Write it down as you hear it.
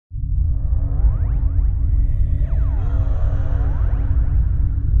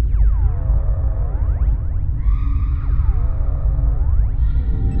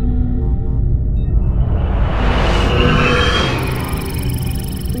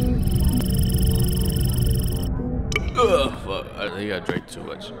He got Drake too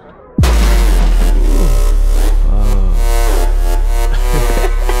much.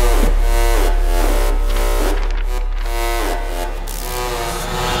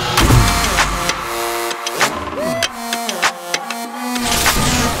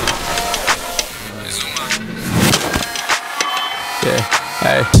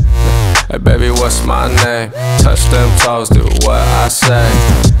 Yeah, hey, baby, what's my name? Touch them toes, do what I say.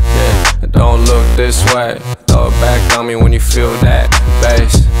 Yeah, don't look this way. Throw it back on me when you feel that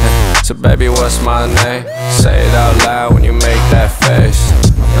bass. So baby, what's my name? Say it out loud when you make that face.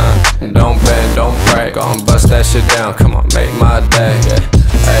 Don't bend, don't break. Gon' bust that shit down, come on, make my day. Yeah,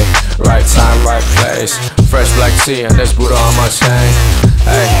 hey, right time, right place. Fresh black tea and this Buddha on my chain.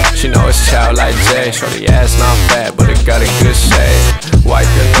 Hey, she know it's Chow like Jay. Shorty ass not fat, but it got a good shade. Wipe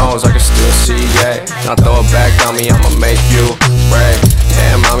your nose, I can still see, yeah. Now throw it back on me, I'ma make you break.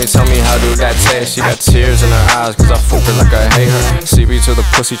 Damn, mommy, tell me how do that taste? She got tears in her eyes, cause I fuck her like I hate her. CB to the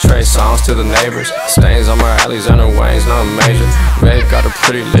pussy tray, songs to the neighbors. Stains on my Alexander Wayne's, not major. Babe got her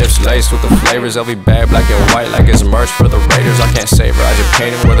pretty lips laced with the flavors. Every bag black and white like it's merch for the Raiders. I can't save her, I just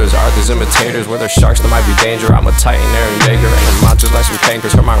paint her. Where there's art, there's imitators. Where there's sharks, there might be danger. I'm a Titan, Aaron Jaeger. And his mouth just like some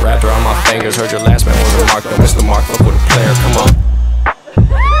tankers. Heard my raptor on my fingers. Heard your last man was a mark, don't miss the mark. Fuck with a player, come on.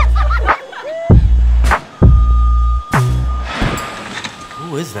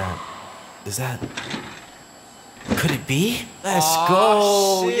 Who is that? Is that... Could it be? Let's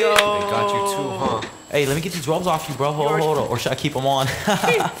go, shit. yo. They got you too, huh? Hey, let me get these robes off you, bro. Hold on. Or should I keep them on?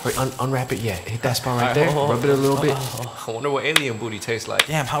 Wait, unwrap it, yeah. Hit that spot right there. Rub it a little bit. I wonder what alien booty tastes like.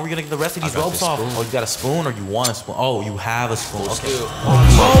 Damn, how are we gonna get the rest of these robes off? Oh, you got a spoon or you want a spoon? Oh, you have a spoon. Okay.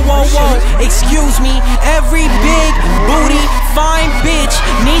 Whoa, excuse me. Every big booty fine bitch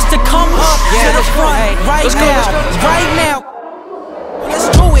needs to come up to the front right now. Let's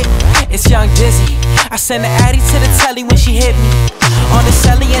do it. It's Young Dizzy. I send the Addy to the telly when she hit me. On the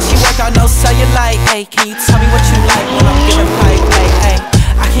celly and she work out no cellulite. Hey, can you tell me what you like when I'm giving pipe? Hey,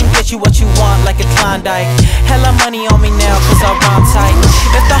 I can get you what you want like a Klondike. Hella money on me now cause I rhyme tight.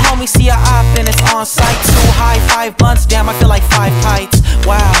 If the homie see a op then it's on site. Too high, 5 blunts, damn I feel like 5 pints.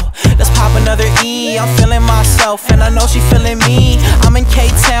 Wow, let's pop another E. I'm feeling myself and I know she feeling me. I'm in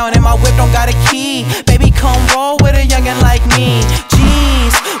K-Town and my whip don't got a key. Baby come roll with a youngin' like me.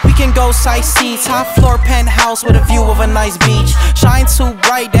 Jeez, we can go sightsee. Top floor penthouse with a view of a nice beach. Shine too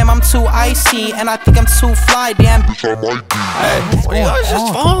bright, damn I'm too icy. And I think I'm too fly, damn bitch I might be. Hey, you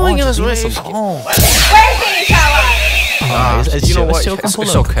just following us, man. You know what?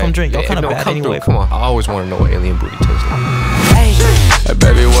 It's okay. Come drink. Y'all kind of bad anyway. Come on. I always want to know what alien booty tastes like. Hey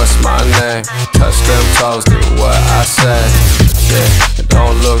baby, what's my name? Touch them toes, do what I say. Yeah,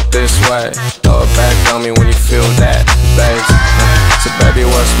 don't look this way. Throw it back on me when you feel that bass. So baby,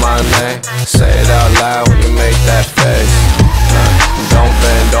 what's my name? Say it out loud when you make that face. Don't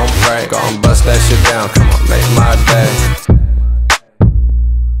bend, don't break. Gon' bust that shit down, come on, make my day.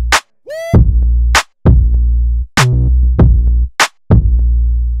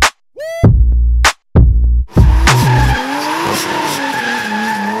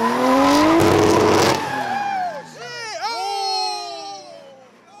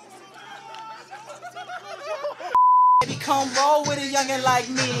 Come roll with a youngin' like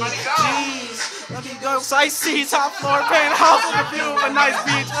me. Jeez, let me go sightsee, top floor penthouse with a view of a nice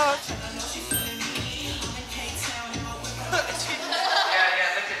beach.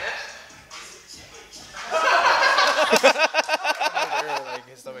 Like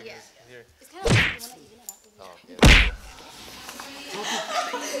his stomach is here. It's kind of like